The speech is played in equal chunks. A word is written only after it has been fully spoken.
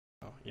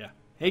Yeah.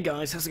 Hey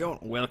guys, how's it going?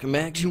 Welcome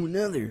back to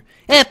another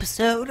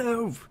episode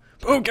of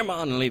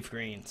Pokemon Leaf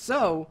Green.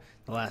 So,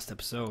 the last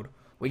episode,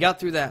 we got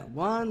through that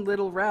one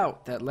little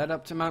route that led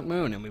up to Mount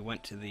Moon, and we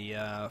went to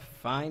the,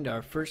 find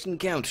our first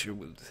encounter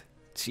with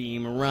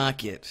Team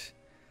Rocket.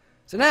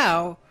 So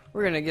now,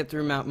 we're gonna get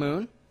through Mount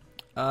Moon.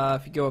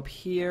 If you go up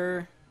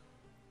here...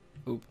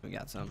 Oop, we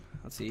got some.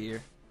 Let's see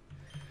here.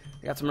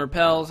 We got some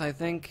repels, I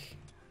think.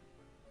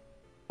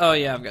 Oh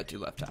yeah, I've got 2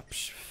 left.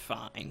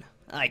 Fine.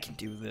 I can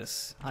do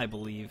this. I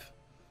believe.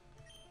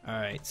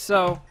 Alright,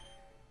 so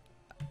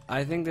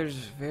I think there's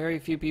very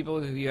few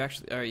people who you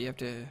actually... Alright,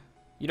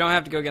 you don't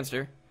have to go against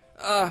her.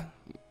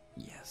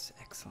 Yes,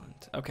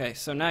 excellent. Okay,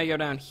 so now you go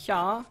down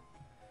here.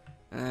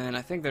 And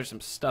I think there's some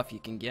stuff you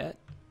can get.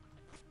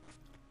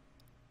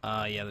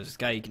 Yeah, there's this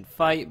guy you can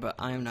fight, but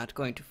I'm not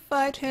going to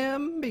fight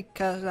him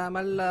because I'm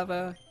a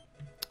lover.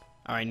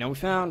 Alright, now we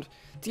found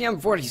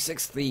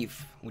TM46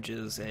 Thief, which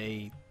is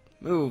a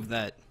move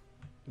that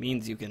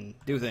means you can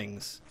do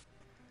things.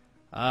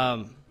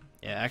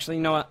 Yeah, actually,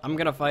 you know what? I'm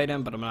gonna fight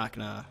him, but I'm not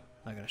gonna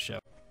show.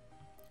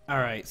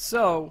 Alright,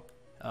 so,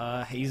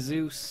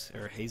 Jesus,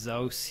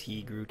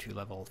 he grew to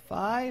level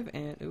 5,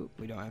 and, ooh,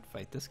 we don't have to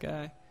fight this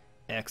guy.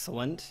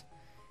 Excellent.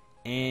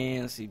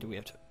 And, let's see, do we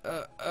have to,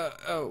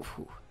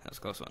 whew, that was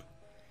a close one.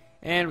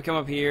 And we come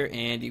up here,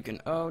 and you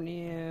can, oh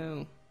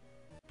no.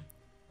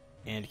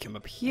 And you come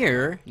up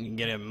here, and you can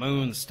get a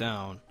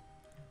Moonstone.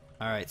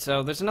 Alright,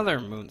 so there's another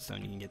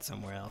Moonstone you can get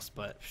somewhere else,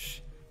 but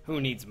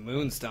who needs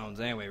Moonstones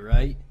anyway,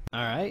 right?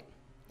 Alright,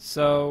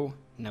 so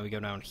now we go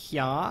down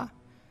here,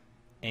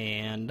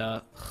 and,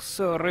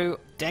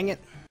 dang it.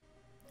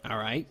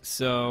 Alright,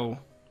 so,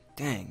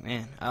 dang,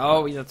 man.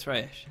 Oh, yeah, that's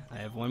right. I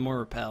have one more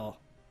repel,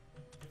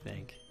 I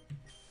think.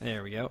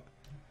 There we go.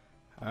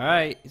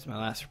 Alright, it's my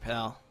last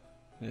repel.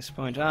 From this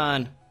point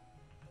on,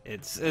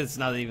 it's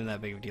not even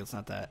that big of a deal. It's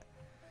not that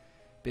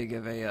big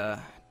of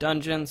a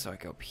dungeon, so I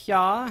go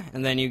here,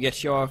 and then you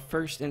get your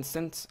first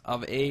instance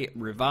of a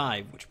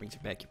revive, which brings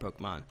back your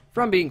Pokemon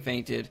from being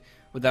fainted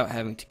without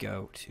having to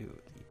go to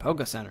the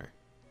Poke Center.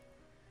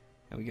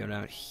 And we go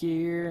down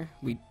here.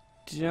 We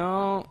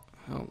don't...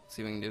 Oh, let's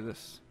see if we can do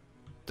this.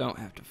 Don't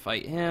have to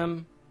fight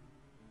him.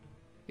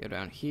 Go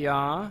down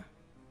here.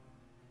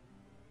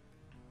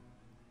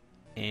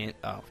 And,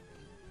 oh.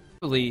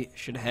 Probably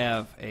should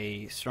have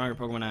a stronger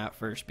Pokemon out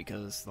first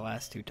because the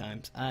last 2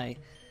 times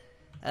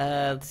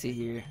let's see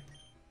here.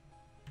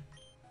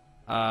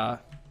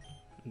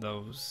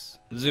 Those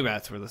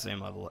Zubats were the same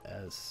level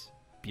as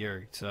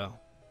Bjerg, so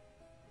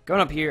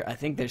going up here, I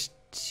think there's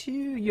 2.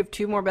 You have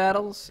 2 more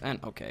battles, and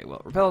okay,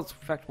 well, Repel's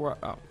Perfect War.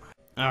 Oh,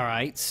 all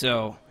right.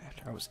 So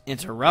after I was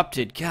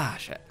interrupted,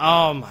 gosh,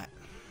 oh my.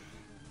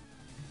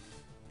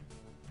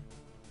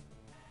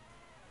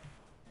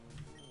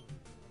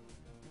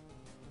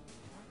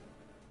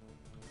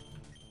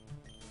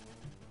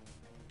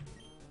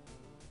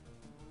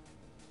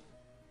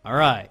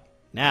 Alright,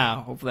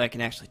 now, hopefully I can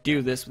actually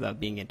do this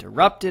without being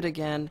interrupted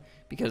again,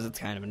 because it's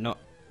kind of annoying.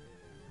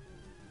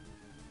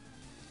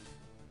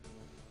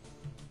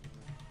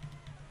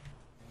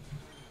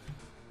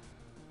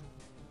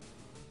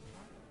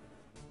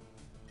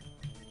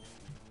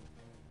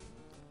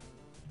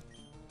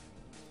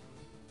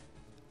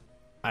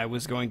 I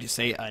was going to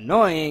say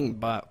annoying,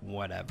 but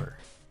whatever.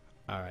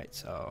 Alright,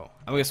 so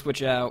I'm going to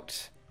switch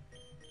out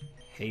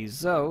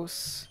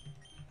Jesus.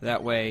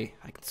 That way,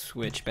 I can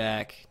switch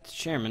back to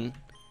Chairman,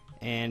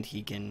 and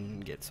he can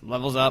get some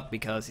levels up,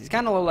 because he's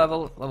kind of low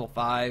level, level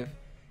 5,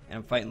 and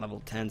I'm fighting level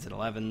 10s and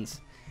 11s.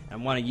 And I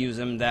want to use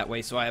him that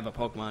way so I have a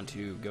Pokemon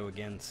to go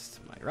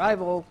against my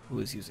rival, who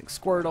is using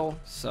Squirtle,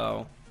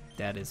 so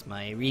that is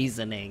my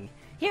reasoning.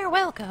 You're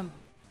welcome!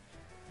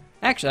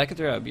 Actually, I could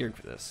throw out Bjerg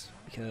for this,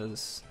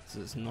 because this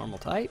is normal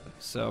type,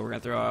 so we're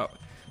going to throw out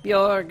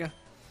Bjerg,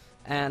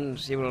 and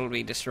he will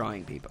be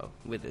destroying people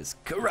with his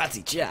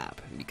Karate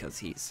Chop, because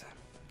he's...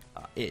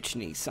 itch,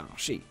 knee, song,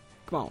 she.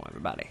 Come on,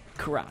 everybody.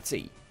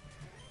 Karate.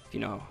 If you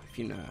know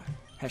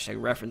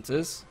hashtag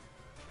references.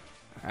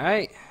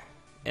 Alright.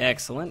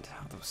 Excellent.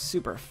 Oh, that was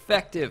super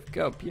effective.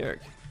 Go,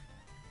 Bjerg.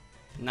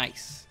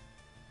 Nice.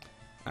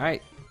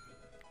 Alright.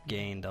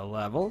 Gained a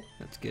level.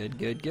 That's good,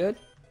 good, good.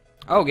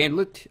 Oh, gained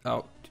loot.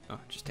 Oh,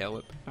 just tail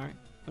whip. Alright.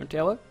 Learn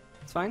tail whip.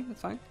 That's fine,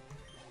 that's fine.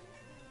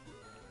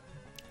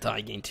 Thought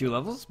I gained 2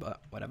 levels, but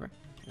whatever.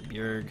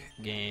 Bjerg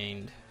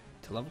gained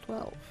to level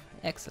 12.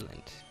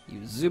 Excellent.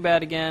 Use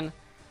Zubat again.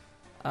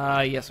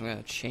 Yes, I'm going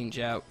to change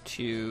out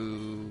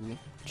to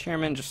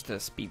Chairman just to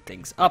speed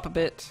things up a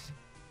bit.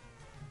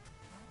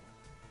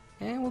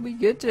 And we'll be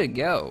good to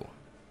go.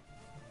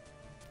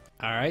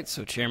 Alright,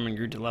 so Chairman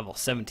grew to level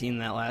 17 in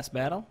that last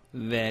battle.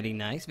 Very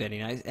nice, very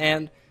nice.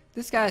 And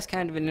this guy's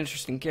kind of an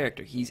interesting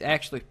character. He's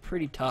actually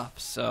pretty tough,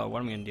 so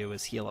what I'm going to do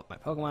is heal up my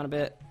Pokemon a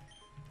bit.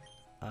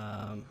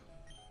 I'll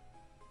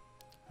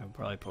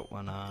probably put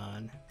one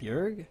on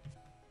Bjerg.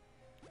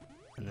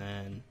 And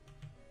then...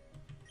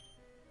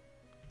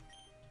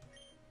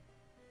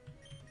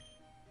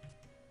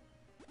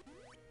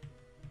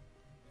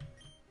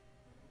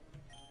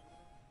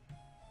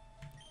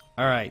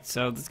 Alright,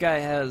 so this guy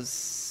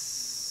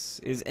has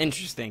is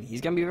interesting.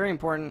 He's gonna be very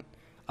important.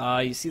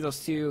 You see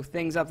those two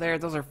things up there?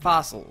 Those are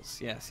fossils.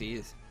 Yes,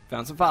 he's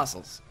found some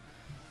fossils.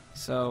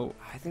 So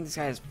I think this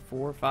guy has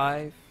 4 or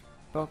 5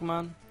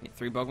 Pokemon. Yeah,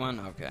 3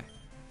 Pokemon. Okay,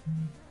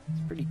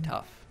 it's pretty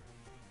tough.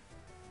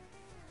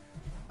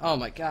 Oh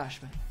my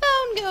gosh, my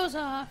phone goes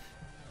off.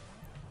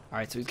 All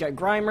right, so he's got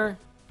Grimer.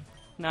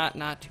 Not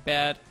too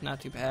bad. Not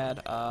too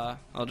bad.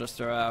 I'll just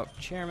throw out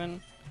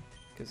Chairman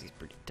because he's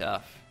pretty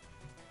tough.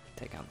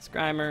 Take on this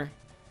Grimer.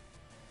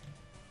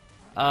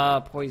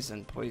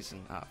 Poison.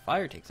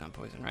 Fire takes on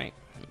poison, right?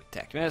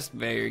 Attack miss,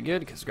 very good,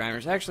 because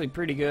Grimer's actually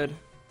pretty good.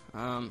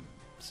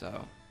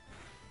 So,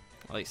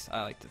 at least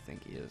I like to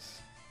think he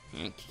is.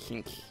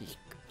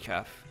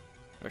 Chuff,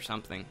 or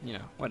something, you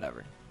know,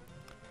 whatever.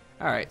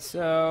 Alright,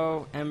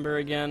 so, Ember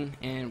again,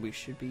 and we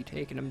should be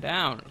taking him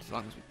down, as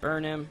long as we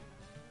burn him.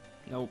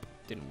 Nope,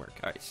 didn't work.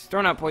 Alright, he's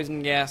throwing out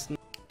poison gas.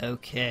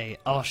 Okay,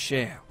 I'll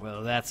share.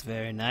 Well, that's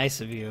very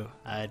nice of you.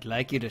 I'd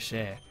like you to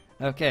share.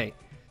 Okay,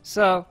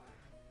 so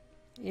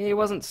he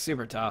wasn't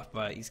super tough,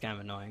 but he's kind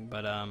of annoying.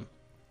 But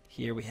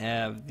here we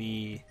have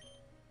the.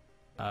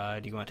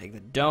 Do you want to take the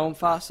Dome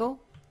Fossil,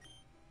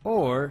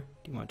 or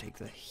do you want to take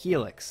the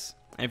Helix?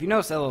 And if you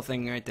notice that little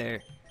thing right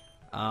there,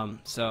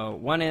 so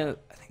one is,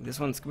 I think this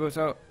one's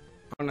Kabuto,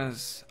 one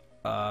is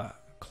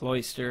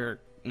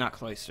Cloyster, not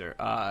Cloyster,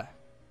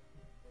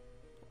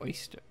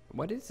 Oyster.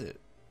 What is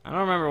it? I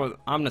don't remember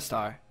what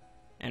Omnistar,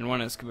 and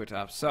one is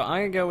Kabutops. So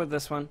I'm gonna go with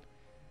this one,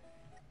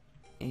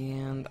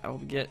 and I will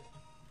get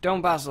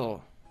Dome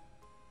Fossil.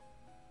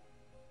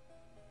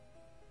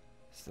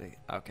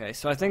 Okay,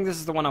 so I think this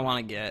is the one I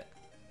want to get.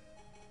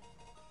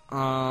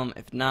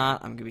 If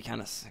not, I'm gonna be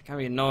kind of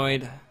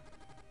annoyed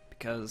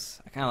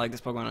because I kind of like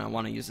this Pokemon and I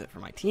want to use it for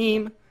my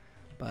team.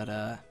 But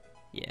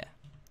yeah,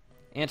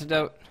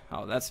 Antidote.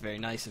 Oh, that's very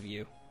nice of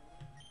you.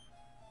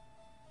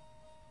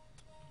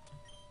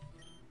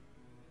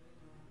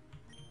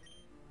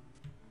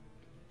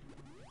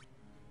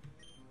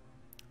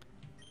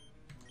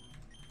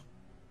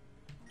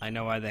 I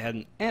know why they had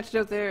an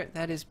antidote there.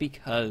 That is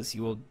because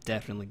you will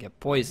definitely get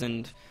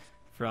poisoned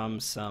from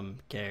some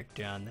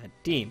character on that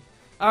team.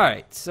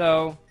 Alright,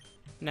 so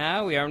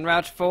now we are en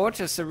route 4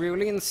 to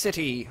Cerulean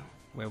City,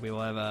 where we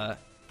will have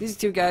these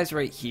 2 guys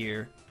right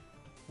here.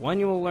 One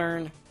you will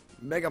learn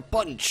Mega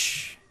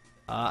Punch.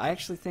 I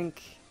actually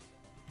think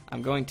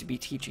I'm going to be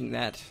teaching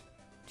that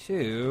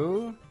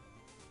to...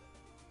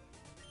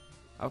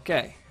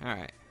 Okay,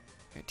 alright.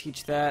 I'm going to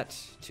teach that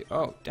to...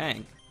 Oh,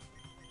 dang.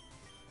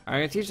 I'm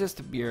going to teach this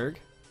to Bjerg.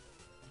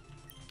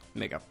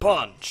 Mega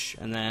Punch!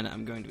 And then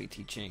I'm going to be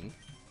teaching...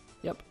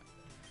 Yep.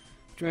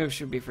 Which move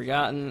should be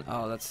forgotten?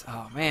 Oh, that's...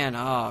 Oh, man.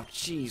 Oh,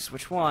 jeez.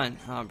 Which one?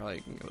 Oh, I'm probably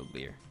going to go with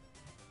Bjerg.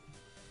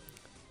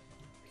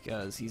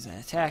 Because he's an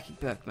attacking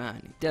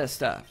Pokemon. He does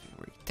stuff.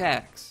 Where he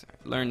attacks.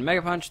 Right, learn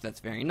Mega Punch.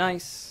 That's very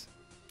nice.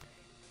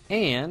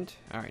 And...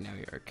 Alright, now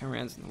your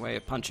commands in the way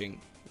of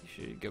punching. You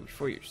should go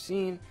before you're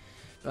seen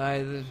by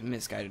the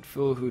misguided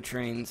fool who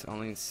trains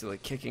only in silly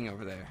kicking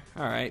over there.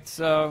 Alright,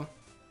 so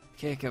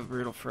kick of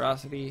brutal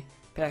ferocity,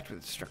 packed with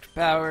destructive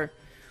power.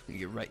 We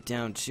get right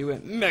down to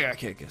it. Mega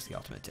Kick is the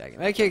ultimate attack.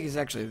 Mega Kick is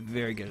actually a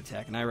very good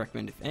attack, and I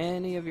recommend if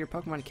any of your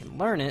Pokemon can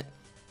learn it,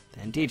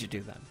 then teach it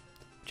to them.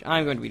 Which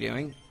I'm going to be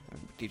doing.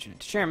 I'm teaching it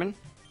to Chairman,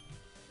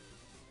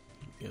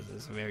 because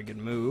it's a very good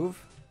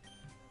move.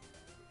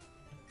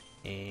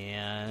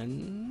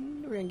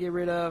 And we're going to get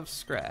rid of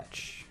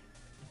Scratch.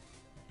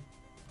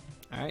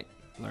 Alright.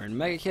 Learn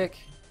Mega Kick.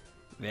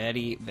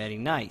 Very, very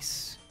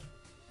nice.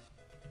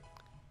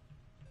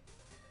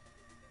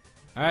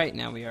 Alright,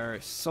 now we are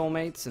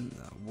soulmates in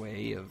the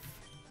way of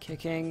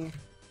kicking.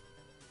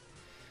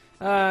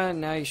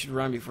 Now you should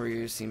run before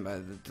you're seen by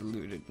the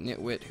deluded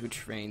nitwit who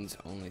trains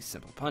only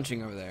simple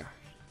punching over there.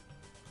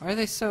 Why are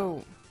they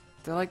so...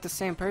 They're like the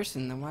same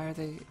person, then why are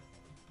they...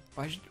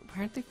 Why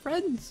aren't they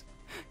friends?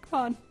 Come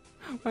on,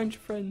 why aren't you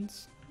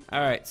friends?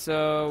 Alright,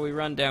 so we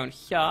run down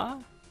here.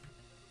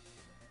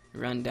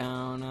 Run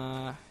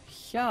down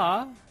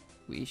here,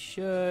 we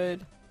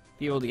should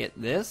be able to get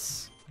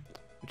this,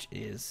 which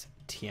is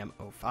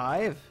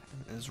TM05.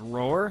 This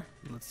Roar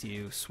lets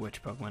you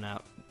switch Pokemon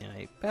out in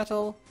a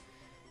battle.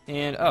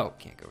 And, oh,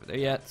 can't go over there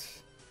yet.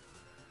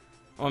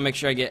 I want to make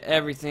sure I get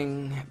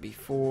everything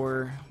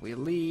before we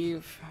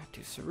leave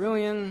to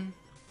Cerulean.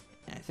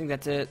 And I think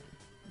that's it,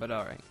 but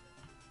alright.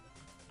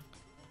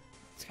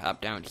 Let's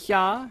hop down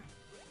here.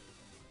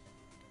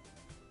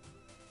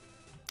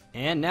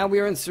 And now we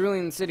are in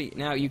Cerulean City.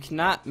 Now, you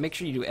cannot make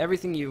sure you do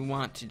everything you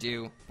want to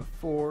do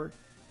before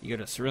you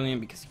go to Cerulean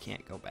because you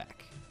can't go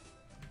back.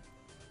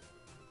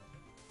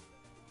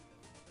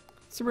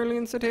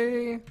 Cerulean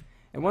City!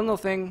 And one little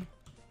thing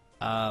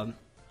I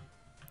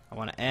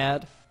want to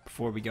add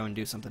before we go and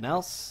do something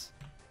else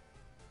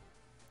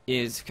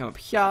is come up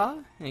here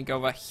and go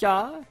over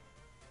here.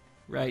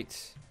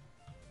 Right.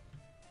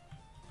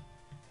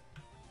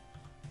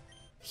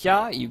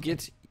 Here, you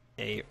get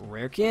a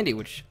rare candy,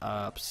 which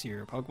ups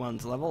your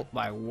Pokemon's level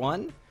by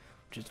 1,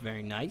 which is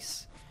very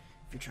nice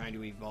if you're trying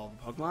to evolve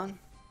a Pokemon.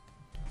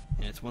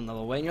 and it's one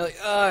level away, and you're like,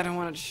 oh, I don't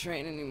want to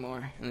train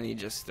anymore. And then you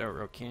just throw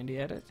real candy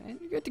at it, and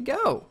you're good to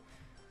go.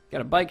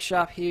 Got a bike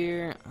shop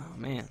here. Oh,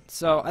 man.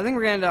 So I think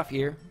we're going to end off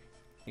here.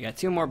 We got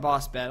 2 more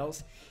boss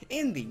battles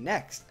in the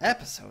next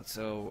episode,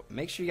 so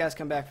make sure you guys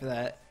come back for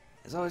that.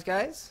 As always,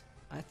 guys,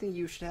 I think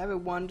you should have a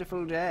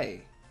wonderful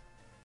day.